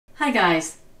Hi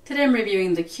guys, today I'm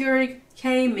reviewing the Keurig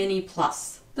K Mini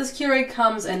Plus. This Keurig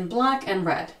comes in black and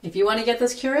red. If you want to get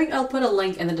this Keurig, I'll put a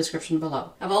link in the description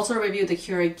below. I've also reviewed the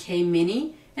Keurig K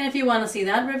Mini, and if you want to see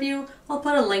that review, I'll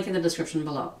put a link in the description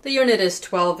below. The unit is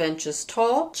 12 inches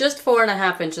tall, just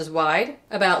 4.5 inches wide,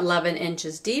 about 11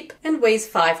 inches deep, and weighs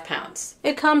 5 pounds.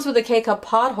 It comes with a K-cup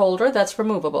pod holder that's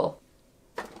removable.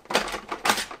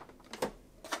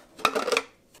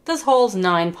 This holds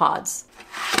 9 pods.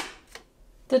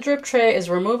 The drip tray is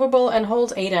removable and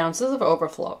holds 8 ounces of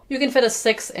overflow. You can fit a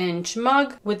 6-inch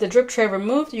mug. With the drip tray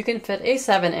removed, you can fit a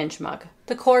 7-inch mug.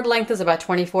 The cord length is about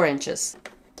 24 inches.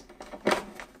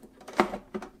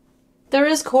 There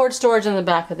is cord storage in the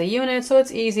back of the unit, so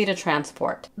it's easy to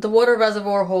transport. The water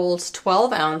reservoir holds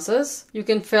 12 ounces. You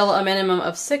can fill a minimum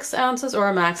of 6 ounces or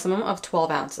a maximum of 12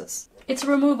 ounces. It's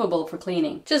removable for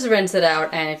cleaning. Just rinse it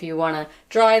out, and if you want to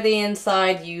dry the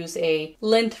inside, use a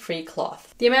lint-free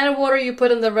cloth. The amount of water you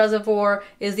put in the reservoir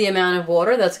is the amount of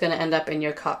water that's going to end up in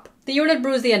your cup. The unit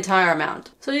brews the entire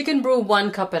amount, so you can brew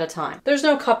 1 cup at a time. There's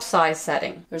no cup size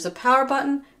setting. There's a power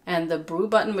button and the brew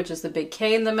button, which is the big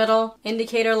K in the middle,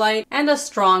 indicator light, and a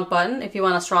strong button if you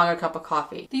want a stronger cup of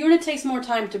coffee. The unit takes more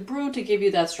time to brew to give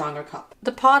you that stronger cup.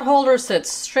 The pod holder sits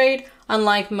straight,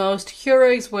 unlike most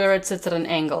Keurigs where it sits at an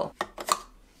angle.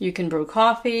 You can brew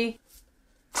coffee,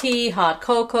 tea, hot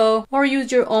cocoa, or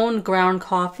use your own ground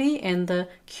coffee in the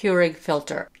Keurig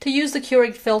filter. To use the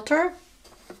Keurig filter,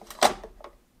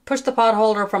 push the pot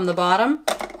holder from the bottom,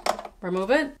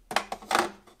 remove it,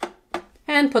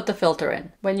 and put the filter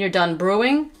in. When you're done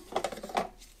brewing,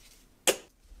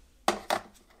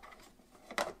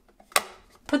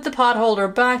 put the pot holder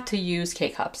back to use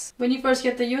K-cups. When you first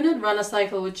get the unit, run a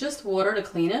cycle with just water to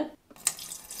clean it.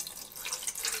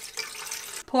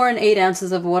 Pour in 8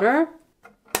 ounces of water,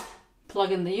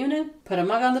 plug in the unit, put a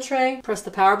mug on the tray, press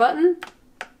the power button,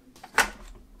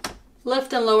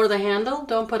 lift and lower the handle,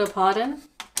 don't put a pod in.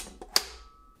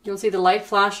 You'll see the light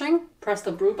flashing, press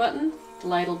the brew button, the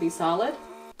light will be solid.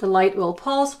 The light will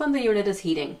pulse when the unit is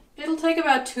heating. It'll take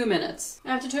about 2 minutes.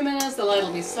 After 2 minutes, the light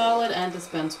will be solid and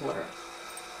dispense water.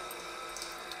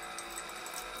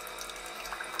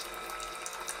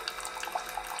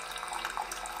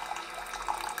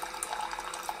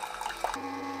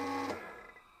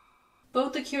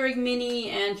 Both the Keurig Mini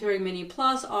and Keurig Mini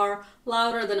Plus are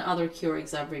louder than other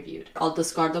Keurigs I've reviewed. I'll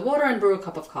discard the water and brew a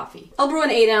cup of coffee. I'll brew an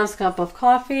 8-ounce cup of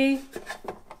coffee.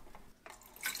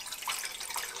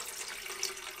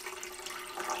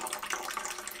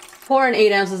 Pour in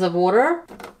 8 ounces of water.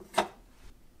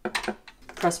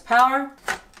 Press power.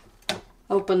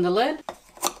 Open the lid.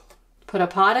 Put a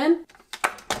pot in.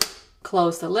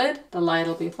 Close the lid. The light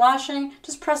will be flashing.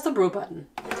 Just press the brew button.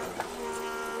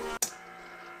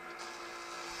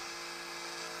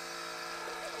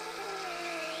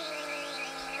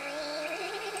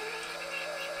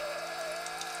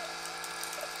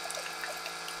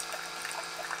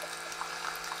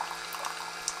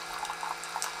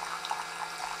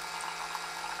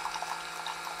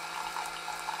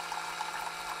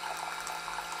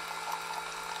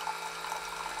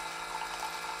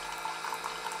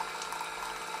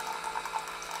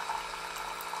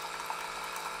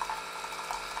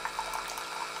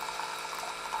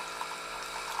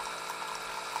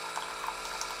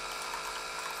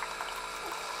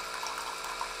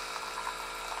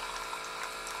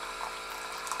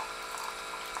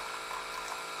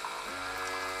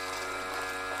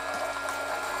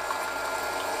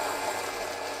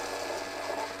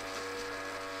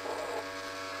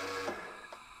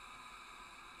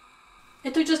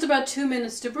 It took just about 2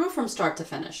 minutes to brew from start to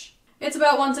finish. It's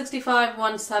about 165,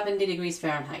 170 degrees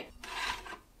Fahrenheit.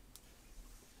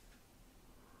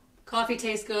 Coffee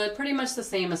tastes good, pretty much the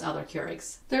same as other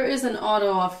Keurigs. There is an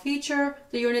auto off feature.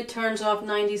 The unit turns off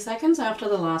 90 seconds after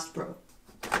the last brew.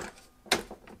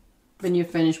 When you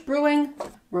finish brewing,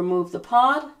 remove the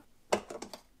pod.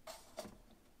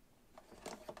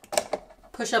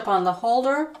 Push up on the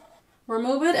holder,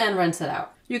 remove it and rinse it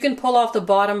out. You can pull off the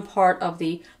bottom part of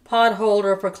the pod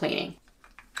holder for cleaning.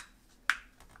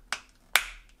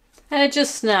 And it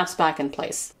just snaps back in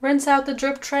place. Rinse out the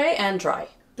drip tray and dry.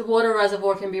 The water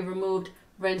reservoir can be removed,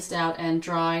 rinsed out and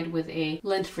dried with a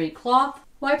lint-free cloth.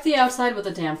 Wipe the outside with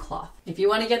a damp cloth. If you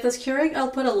want to get this Keurig, I'll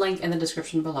put a link in the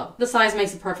description below. The size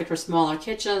makes it perfect for smaller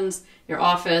kitchens, your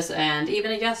office, and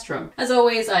even a guest room. As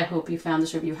always, I hope you found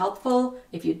this review helpful.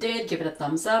 If you did, give it a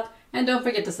thumbs up, and don't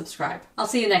forget to subscribe. I'll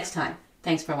see you next time.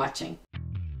 Thanks for watching.